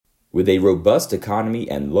With a robust economy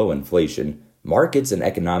and low inflation, markets and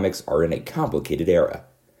economics are in a complicated era.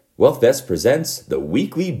 WealthVest presents The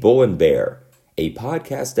Weekly Bull and Bear, a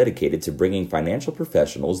podcast dedicated to bringing financial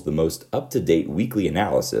professionals the most up-to-date weekly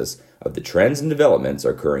analysis of the trends and developments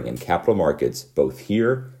occurring in capital markets both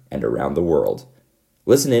here and around the world.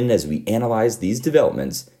 Listen in as we analyze these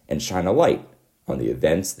developments and shine a light on the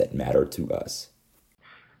events that matter to us.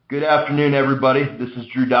 Good afternoon, everybody. This is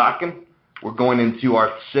Drew Dockin. We're going into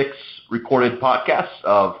our sixth recorded podcast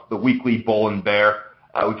of the Weekly Bull and Bear.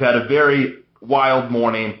 We've had a very wild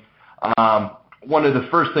morning. One of the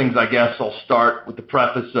first things, I guess, I'll start with the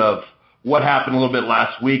preface of what happened a little bit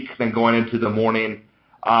last week, then going into the morning.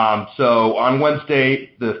 So on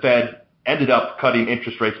Wednesday, the Fed ended up cutting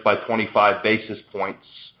interest rates by 25 basis points.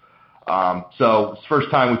 So it's the first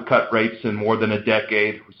time we've cut rates in more than a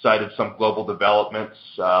decade. We cited some global developments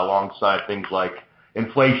alongside things like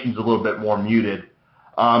inflation's a little bit more muted.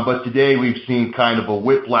 But today we've seen kind of a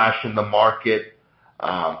whiplash in the market.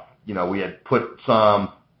 We had put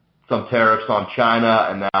some tariffs on China,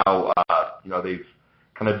 and now, they've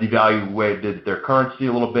kind of devaluated their currency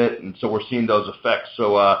a little bit, and so we're seeing those effects.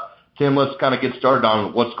 So, Tim, let's kind of get started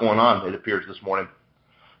on what's going on, it appears, this morning.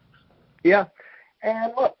 Yeah,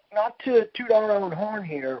 and look, not to toot our own horn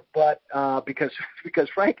here, but because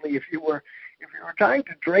frankly, if you were trying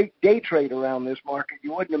to day trade around this market,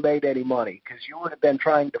 you wouldn't have made any money because you would have been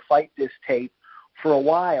trying to fight this tape for a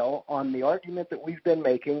while on the argument that we've been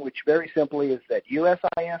making, which very simply is that U.S.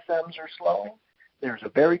 ISMs are slowing. There's a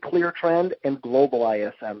very clear trend, and global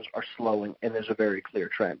ISMs are slowing, and there's a very clear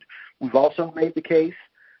trend. We've also made the case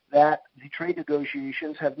that the trade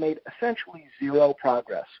negotiations have made essentially zero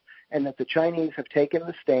progress, and that the Chinese have taken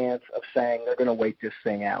the stance of saying they're going to wait this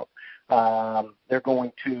thing out. They're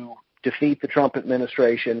going to defeat the Trump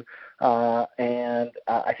administration, and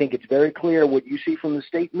I think it's very clear what you see from the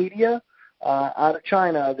state media out of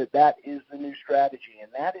China that is the new strategy,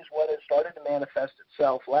 and that is what has started to manifest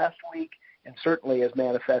itself last week and certainly has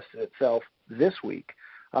manifested itself this week.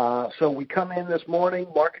 So we come in this morning,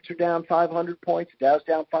 markets are down 500 points, Dow's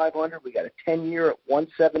down 500, we got a 10-year at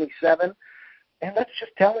 177, and that's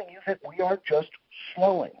just telling you that we are just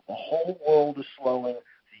slowing. The whole world is slowing.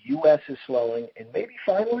 The U.S. is slowing, and maybe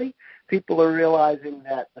finally people are realizing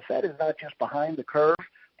that the Fed is not just behind the curve,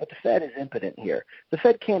 but the Fed is impotent here. The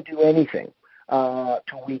Fed can't do anything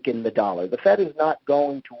to weaken the dollar. The Fed is not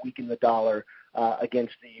going to weaken the dollar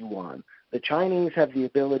against the yuan. The Chinese have the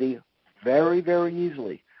ability very, very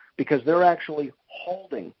easily because they're actually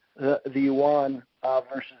holding the yuan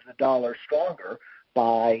versus the dollar stronger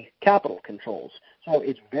by capital controls. So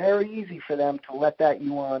it's very easy for them to let that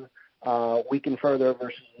yuan weaken further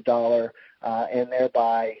versus the dollar and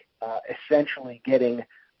thereby essentially getting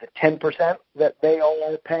the 10% that they all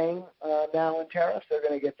are paying now in tariffs. They're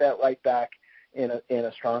going to get that right back in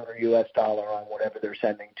a stronger U.S. dollar on whatever they're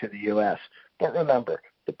sending to the U.S. But remember,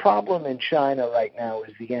 the problem in China right now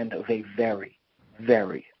is the end of a very,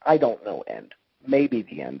 very, I don't know end, maybe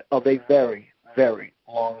the end of a very, very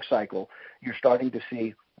long cycle. You're starting to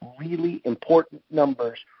see really important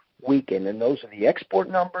numbers weaken, and those are the export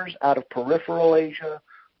numbers out of peripheral Asia,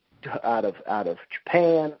 out of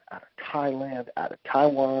Japan, out of Thailand, out of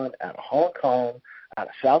Taiwan, out of Hong Kong, out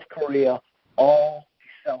of South Korea, all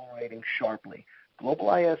decelerating sharply. Global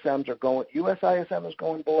ISMs are going, U.S. ISM is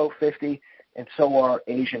going below 50, and so are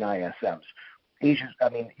Asian ISMs.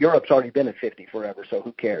 Europe's already been at 50 forever, so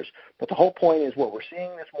who cares? But the whole point is what we're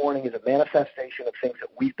seeing this morning is a manifestation of things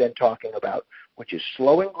that we've been talking about, which is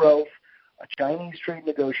slowing growth, a Chinese trade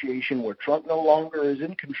negotiation where Trump no longer is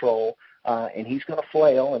in control, and he's going to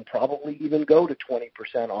flail and probably even go to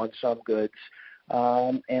 20% on some goods,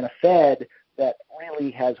 and a Fed that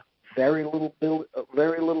really has very little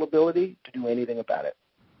ability to do anything about it.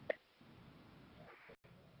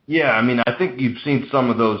 Yeah, I think you've seen some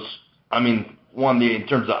of those. In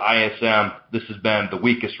terms of ISM, this has been the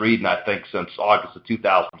weakest reading, I think, since August of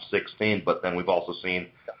 2016, but then we've also seen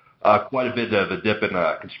quite a bit of a dip in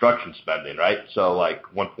construction spending, right? So like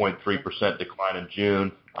 1.3% decline in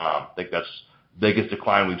June. I think that's the biggest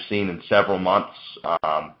decline we've seen in several months.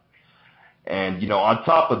 And on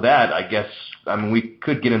top of that, I guess, we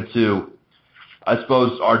could get into, I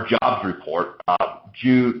suppose, our jobs report.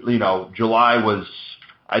 July was,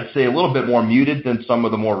 I'd say, a little bit more muted than some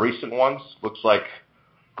of the more recent ones. Looks like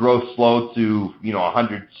growth slowed to,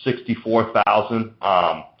 164,000,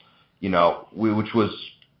 which was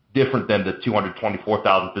different than the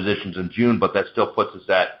 224,000 positions in June, but that still puts us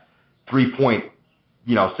at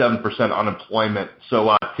 3.7% unemployment.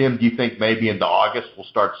 So, Tim, do you think maybe into August we'll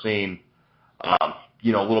start seeing, a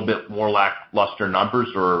little bit more lackluster numbers,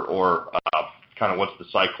 or kind of what's the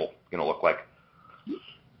cycle going to look like?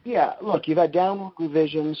 Yeah, look, you've had downward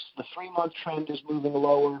revisions. The 3-month trend is moving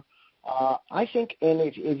lower. I think, and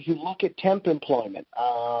if you look at temp employment,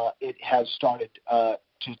 it has started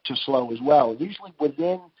to slow as well. Usually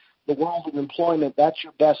within the world of employment, that's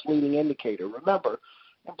your best leading indicator. Remember,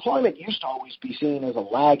 employment used to always be seen as a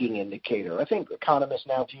lagging indicator. I think economists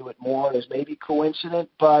now view it more as maybe coincident,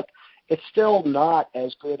 but it's still not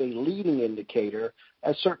as good a leading indicator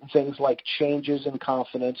as certain things like changes in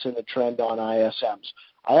confidence in the trend on ISMs.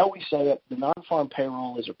 I always say it, the non-farm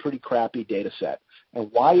payroll is a pretty crappy data set. And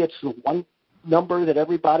why it's the one number that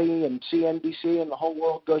everybody in CNBC and the whole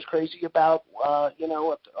world goes crazy about, on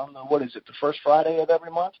the first Friday of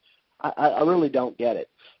every month? I really don't get it.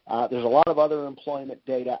 There's a lot of other employment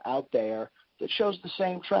data out there that shows the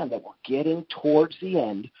same trend, that we're getting towards the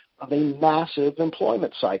end of a massive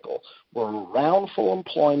employment cycle. We're around full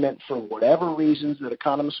employment for whatever reasons that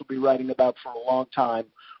economists will be writing about for a long time.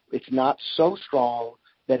 It's not so strong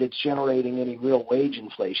that it's generating any real wage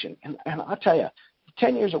inflation. And I'll tell you,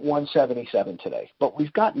 10 years at 177 today, but we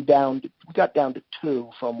got down to 2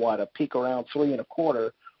 from a peak around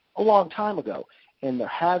 3.25 a long time ago. And there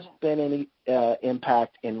hasn't been any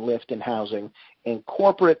impact in lift in housing, and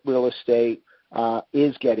corporate real estate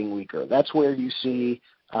is getting weaker. That's where you see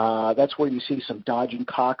some Dodge and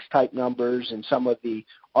Cox type numbers and some of the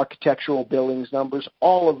architectural billings numbers.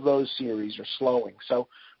 All of those series are slowing. So,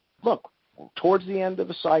 look, towards the end of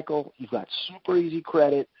the cycle, you've got super easy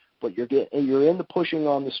credit, but you're in the pushing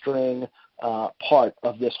on the string part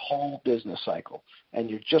of this whole business cycle, and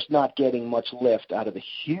you're just not getting much lift out of the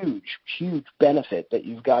huge, huge benefit that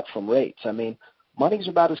you've got from rates. I mean, money's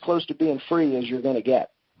about as close to being free as you're going to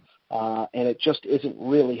get, and it just isn't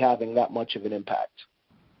really having that much of an impact.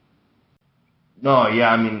 No, yeah,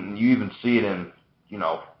 I mean, you even see it in,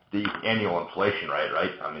 the annual inflation rate,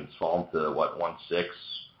 right? I mean, it's fallen to, 1.6,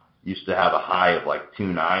 used to have a high of like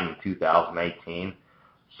 2.9 in 2018.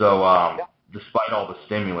 So despite all the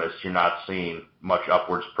stimulus, you're not seeing much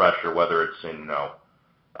upwards pressure, whether it's in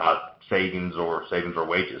savings or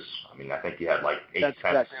wages. I mean, I think you had like 8 That's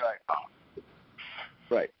cents. exactly right.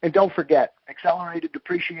 Right. And don't forget, accelerated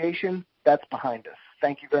depreciation, that's behind us.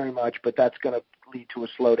 Thank you very much, but that's going to lead to a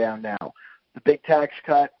slowdown now. The big tax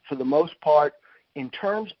cut, for the most part, in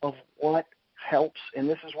terms of what helps, and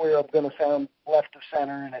this is where I'm going to sound left of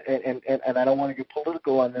center, and I don't want to get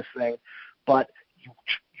political on this thing, but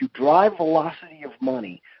you drive velocity of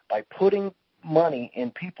money by putting money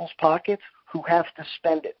in people's pockets who have to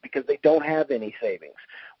spend it because they don't have any savings.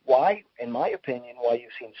 Why, in my opinion, why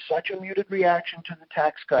you've seen such a muted reaction to the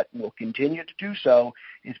tax cut and will continue to do so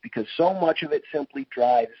is because so much of it simply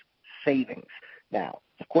drives savings. Now,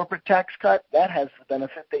 the corporate tax cut, that has the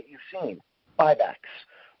benefit that you've seen, buybacks.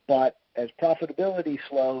 But as profitability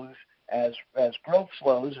slows, as growth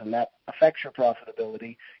slows, and that affects your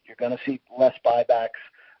profitability, you're going to see less buybacks.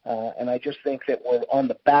 And I just think that we're on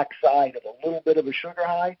the backside of a little bit of a sugar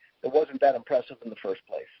high that wasn't that impressive in the first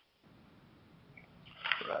place.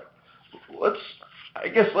 Right.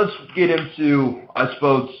 Let's get into, I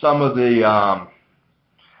suppose, some of the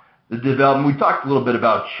development. We talked a little bit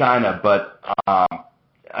about China, but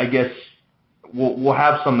I guess we'll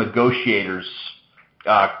have some negotiators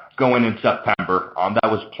going in September.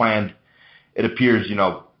 That was planned, it appears,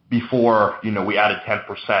 before, we added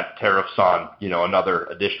 10% tariffs on, another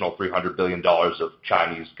additional $300 billion of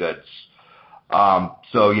Chinese goods.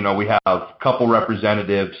 So, we have a couple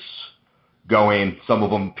representatives going. Some of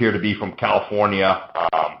them appear to be from California.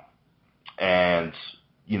 And,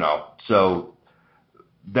 so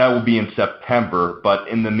that will be in September. But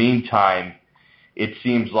in the meantime, it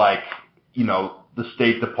seems like, the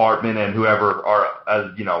State Department and whoever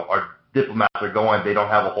our diplomats are going, they don't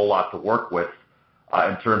have a whole lot to work with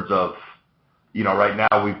in terms of, right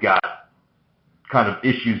now we've got kind of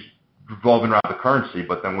issues revolving around the currency,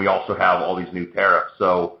 but then we also have all these new tariffs.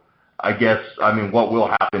 So I guess, what will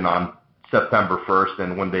happen on September 1st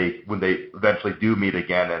and when they eventually do meet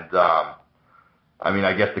again, and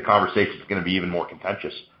I guess the conversation is going to be even more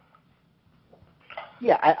contentious.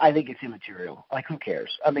 Yeah, I think it's immaterial. Like, who cares?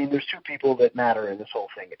 There's two people that matter in this whole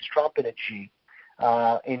thing. It's Trump and it's Xi.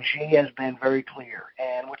 And Xi has been very clear.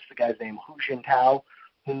 And what's the guy's name? Hu Jintao,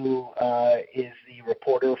 who is the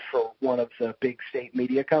reporter for one of the big state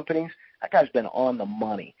media companies. That guy's been on the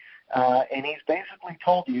money. And he's basically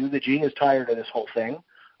told you that Xi is tired of this whole thing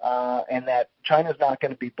and that China's not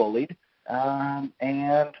going to be bullied. And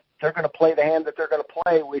they're going to play the hand that they're going to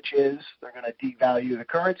play, which is they're going to devalue the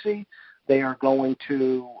currency. They are going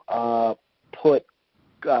to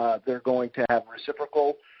they're going to have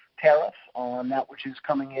reciprocal tariffs on that which is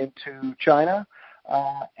coming into China.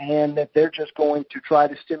 and that they're just going to try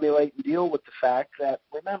to stimulate and deal with the fact that,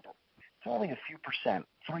 remember, it's only a few percent,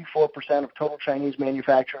 3-4% of total Chinese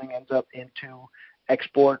manufacturing ends up into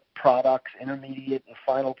export products, intermediate and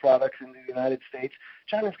final products in the United States.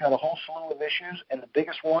 China's got a whole slew of issues, and the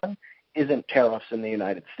biggest one isn't tariffs in the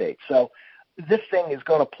United States. So this thing is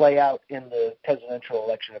going to play out in the presidential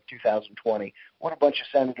election of 2020. What a bunch of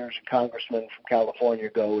senators and congressmen from California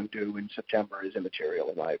go and do in September is immaterial,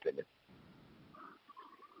 in my opinion.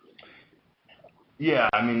 Yeah,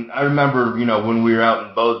 I mean, I remember, when we were out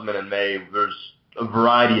in Bozeman in May, there's a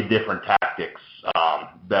variety of different tactics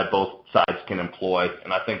that both sides can employ.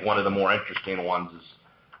 And I think one of the more interesting ones is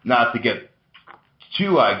not to get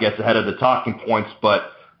too, ahead of the talking points,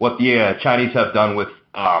 but what the Chinese have done with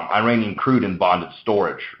Iranian crude in bonded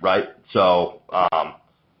storage, right? So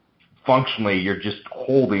functionally, you're just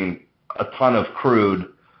holding a ton of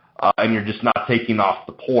crude and you're just not taking off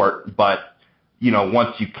the port. But,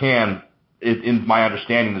 once you can, in my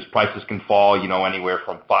understanding, these prices can fall, anywhere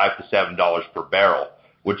from $5 to $7 per barrel,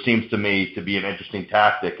 which seems to me to be an interesting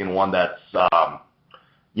tactic and one that's, is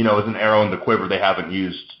an arrow in the quiver they haven't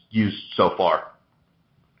used so far.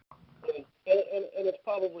 And it's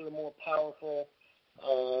probably the more powerful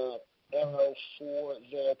arrow for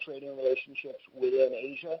their trading relationships within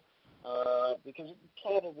Asia, because it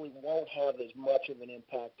probably won't have as much of an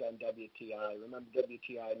impact on WTI. Remember,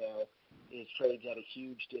 WTI now trades at a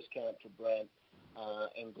huge discount to Brent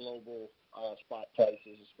and global spot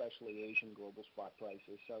prices, especially Asian global spot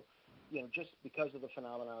prices. So, just because of the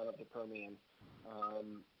phenomenon of the Permian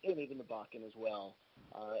and even the Bakken as well,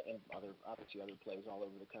 and obviously other plays all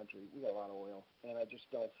over the country, we got a lot of oil, and I just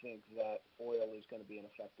don't think that oil is going to be an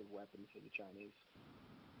effective weapon for the Chinese.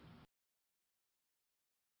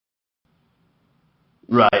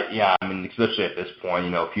 Right, yeah. I mean, especially at this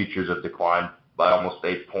point, futures have declined by almost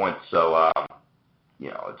 8 points. So, I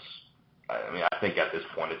think at this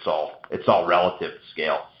point it's all relative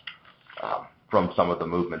scale from some of the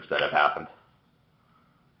movements that have happened.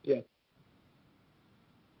 Yeah.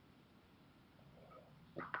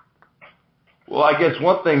 Well, I guess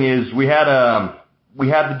one thing is we had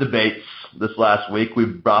the debates this last week. We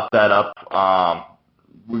brought that up.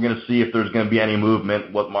 We're going to see if there's going to be any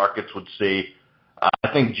movement, what markets would see.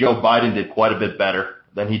 I think Joe Biden did quite a bit better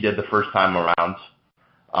than he did the first time around.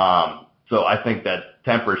 So I think that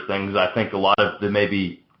tempers things. I think a lot of the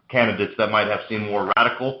maybe candidates that might have seemed more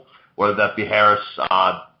radical, whether that be Harris,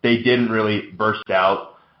 they didn't really burst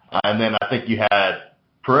out. And then I think you had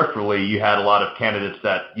a lot of candidates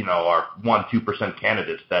that, are 1-2%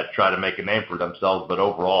 candidates that try to make a name for themselves. But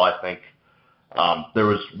overall, I think there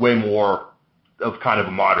was way more of kind of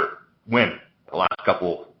a moderate win the last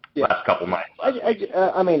couple nights.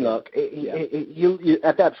 I mean, look, you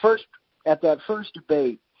at that first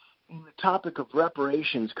debate, the topic of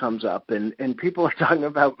reparations comes up, and people are talking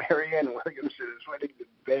about Marianne Williamson is winning the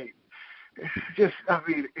debate.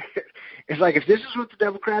 It's like, if this is what the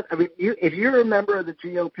Democrats, if you're a member of the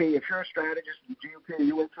GOP, if you're a strategist in the GOP,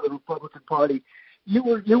 you work for the Republican Party, you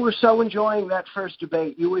were so enjoying that first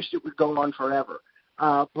debate, you wished it would go on forever.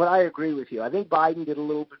 But I agree with you. I think Biden did a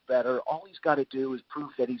little bit better. All he's got to do is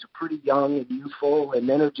prove that he's a pretty young and youthful and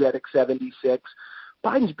energetic 76.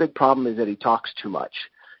 Biden's big problem is that he talks too much.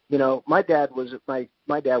 My dad was a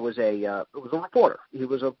reporter. He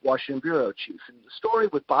was a Washington bureau chief. And the story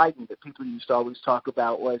with Biden that people used to always talk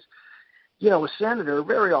about was, a senator,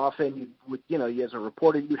 very often, you as a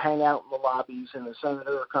reporter, you'd hang out in the lobbies, and a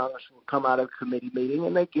senator or congressman would come out of a committee meeting,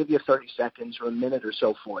 and they'd give you 30 seconds or a minute or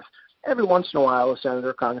so forth. Every once in a while, a senator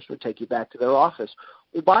or congressman would take you back to their office.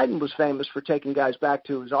 Well, Biden was famous for taking guys back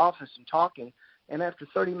to his office and talking, and after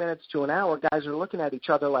 30 minutes to an hour, guys are looking at each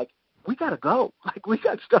other like, we got to go. Like, we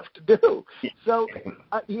got stuff to do. So,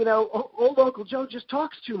 old Uncle Joe just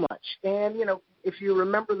talks too much. And, if you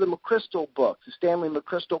remember the McChrystal book, the Stanley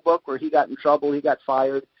McChrystal book, where he got in trouble, he got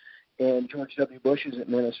fired in George W. Bush's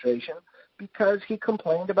administration because he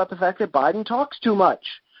complained about the fact that Biden talks too much.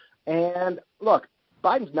 And, look,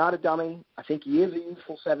 Biden's not a dummy. I think he is a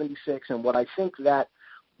youthful 76. And what I think that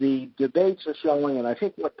the debates are showing, and I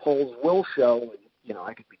think what polls will show, and,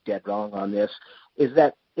 I could be dead wrong on this, is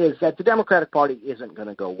that the Democratic Party isn't going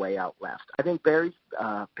to go way out left. I think Barry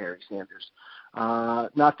Sanders,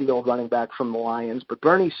 not the old running back from the Lions, but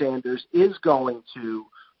Bernie Sanders is going to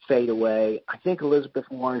fade away. I think Elizabeth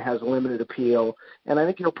Warren has a limited appeal, and I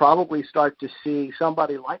think you'll probably start to see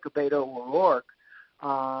somebody like a Beto O'Rourke,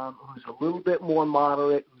 who's a little bit more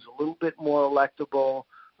moderate, who's a little bit more electable,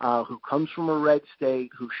 who comes from a red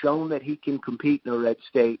state, who's shown that he can compete in a red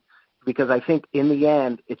state, because I think in the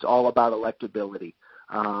end it's all about electability.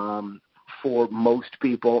 for most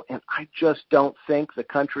people, and I just don't think the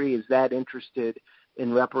country is that interested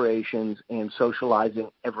in reparations and socializing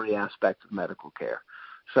every aspect of medical care.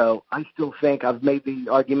 So I still think I've made the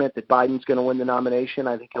argument that Biden's going to win the nomination.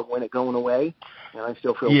 I think he'll win it going away, and I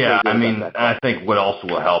still feel pretty good about that. I think what also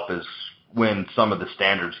will help is when some of the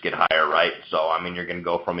standards get higher, right? So, I mean, you're going to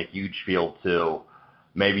go from a huge field to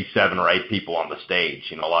maybe 7 or 8 people on the stage.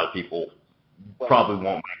 You know, a lot of people probably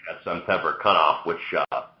won't make that September cutoff, which,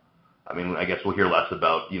 I guess we'll hear less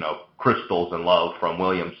about, crystals and love from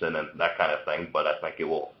Williamson and that kind of thing, but I think it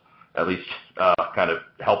will at least kind of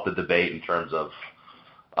help the debate in terms of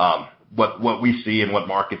what we see and what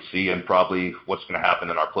markets see and probably what's going to happen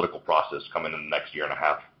in our political process coming in the next year and a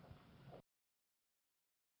half.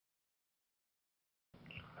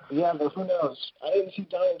 Yeah, but who knows? I didn't see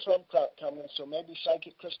Donald Trump coming, so maybe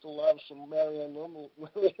psychic crystal love from Marianne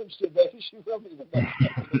Williams, maybe she will be the next.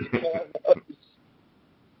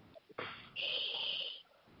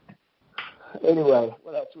 Anyway,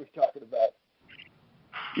 what else are we talking about?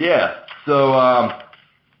 Yeah, so I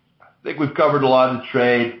think we've covered a lot of the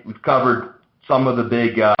trade. We've covered some of the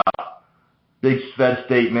big Fed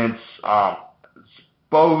statements.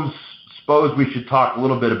 Suppose we should talk a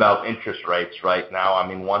little bit about interest rates right now.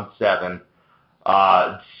 1.7,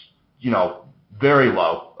 it's, very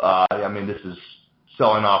low. This is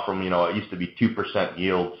selling off from, it used to be 2%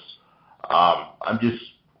 yields. I'm just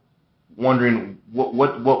wondering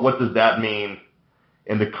what does that mean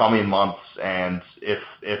in the coming months, and if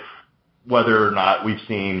whether or not we've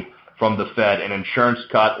seen from the Fed an insurance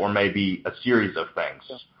cut or maybe a series of things.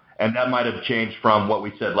 And that might have changed from what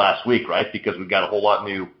we said last week, right? Because we've got a whole lot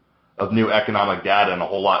of new economic data and a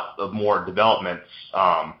whole lot of more developments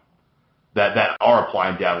that are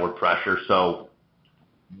applying downward pressure. So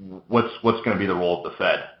what's going to be the role of the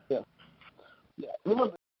Fed? Yeah.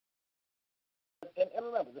 Remember,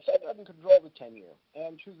 the Fed doesn't control the 10-year.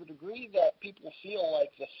 And to the degree that people feel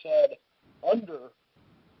like the Fed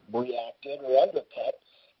underreacted or undercut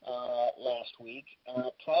last week,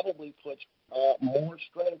 probably puts more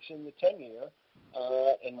strength in the 10-year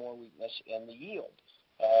and more weakness in the yield.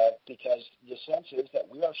 Because the sense is that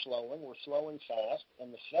we're slowing fast,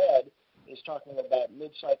 and the Fed is talking about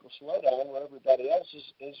mid-cycle slowdown where everybody else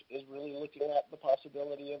is really looking at the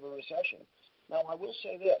possibility of a recession. Now, I will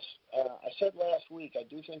say this. I said last week, I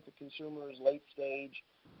do think the consumer is late stage,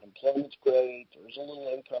 employment's great, there's a little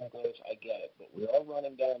income growth, I get it, but we are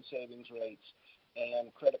running down savings rates,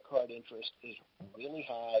 and credit card interest is really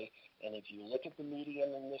high, and if you look at the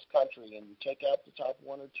median in this country and you take out the top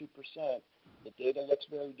 1 or 2%, the data looks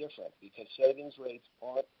very different because savings rates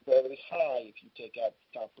aren't very high if you take out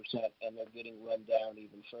the top percent, and they're getting run down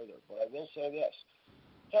even further. But I will say this.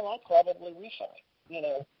 Hell, I'll probably refi.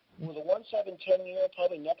 With a 1.7 10-year,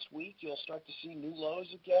 probably next week you'll start to see new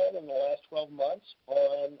lows again in the last 12 months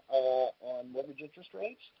on mortgage interest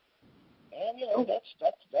rates. And,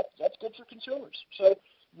 that's good for consumers. So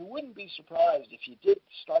you wouldn't be surprised if you did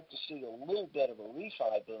start to see a little bit of a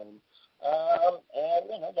refi boom.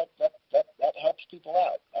 That helps people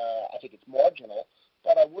out. I think it's marginal.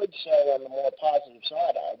 But I would say on the more positive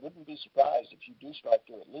side, I wouldn't be surprised if you do start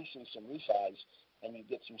to at least see some refis and you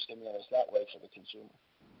get some stimulus that way for the consumer.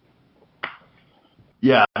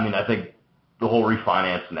 Yeah, I think the whole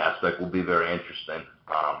refinancing aspect will be very interesting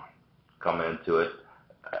coming into it.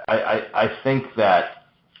 I think that,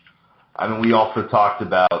 we also talked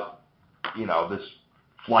about, this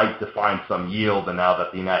flight to find some yield, and now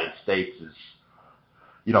that the United States is,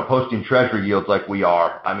 posting treasury yields like we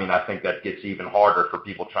are, I think that gets even harder for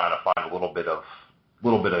people trying to find a little bit of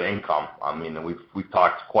income. We've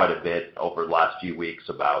talked quite a bit over the last few weeks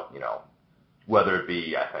about, whether it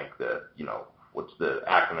be, I think the, what's the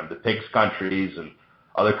acronym, the PIGS countries and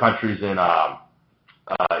other countries in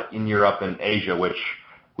Europe and Asia, which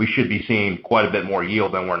we should be seeing quite a bit more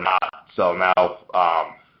yield than we're not. So now,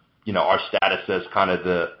 our status as kind of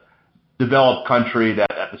the developed country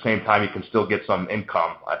that at the same time you can still get some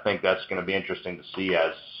income. I think that's going to be interesting to see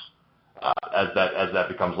as that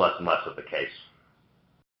becomes less and less of the case.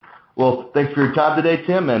 Well, thanks for your time today,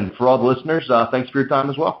 Tim, and for all the listeners, thanks for your time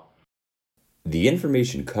as well. The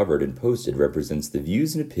information covered and posted represents the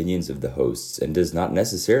views and opinions of the hosts and does not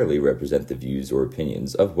necessarily represent the views or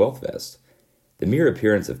opinions of WealthVest. The mere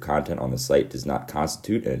appearance of content on the site does not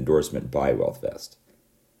constitute an endorsement by WealthVest.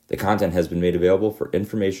 The content has been made available for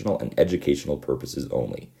informational and educational purposes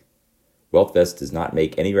only. WealthVest does not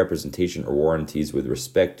make any representation or warranties with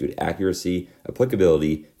respect to accuracy,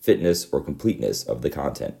 applicability, fitness, or completeness of the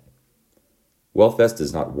content. WealthVest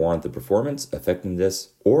does not warrant the performance, effectiveness,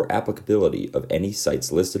 or applicability of any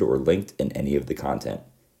sites listed or linked in any of the content.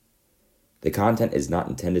 The content is not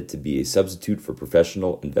intended to be a substitute for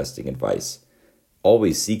professional investing advice.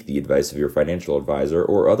 Always seek the advice of your financial advisor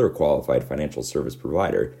or other qualified financial service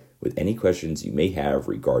provider with any questions you may have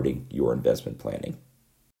regarding your investment planning.